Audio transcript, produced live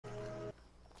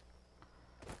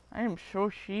I am so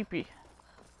sleepy.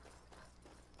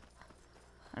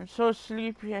 I'm so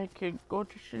sleepy I could go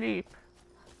to sleep.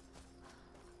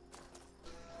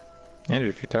 And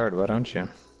if you're tired, why don't you?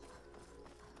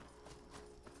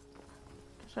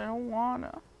 Cause I don't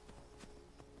wanna.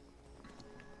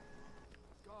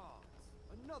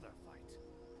 Another fight.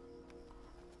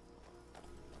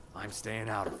 I'm staying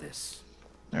out of this.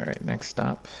 Alright, next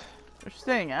stop They're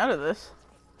staying out of this.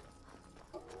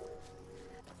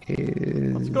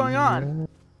 is... What's going on?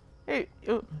 Hey,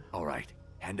 Alright,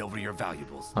 hand over your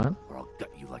valuables, Huh? or I'll gut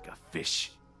you like a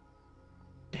fish.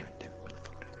 Damn it, where the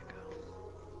fuck did they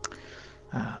go?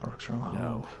 Ah, orcs are alone.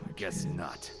 No, I guess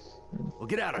not. Well,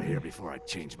 get out of here before I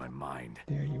change my mind.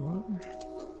 There you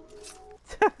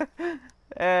are.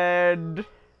 and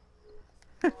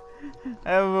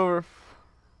I'm over.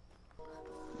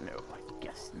 No, I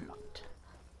guess not.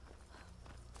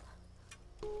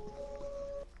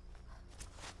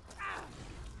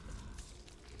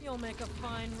 You'll make a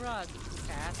fine rug,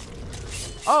 cat.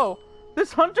 Oh,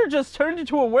 this hunter just turned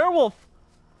into a werewolf.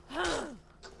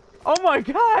 Oh my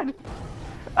god!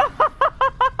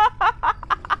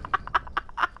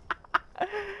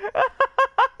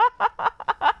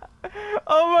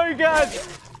 Oh my god!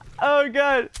 Oh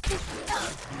god!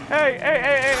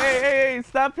 Hey!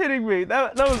 Stop hitting me!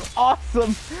 That was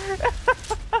awesome!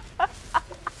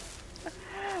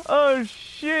 Oh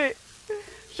shit!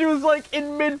 She was like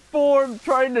in mid-form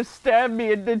trying to stab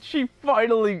me, and then she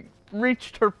finally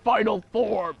reached her final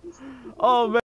form. Oh man.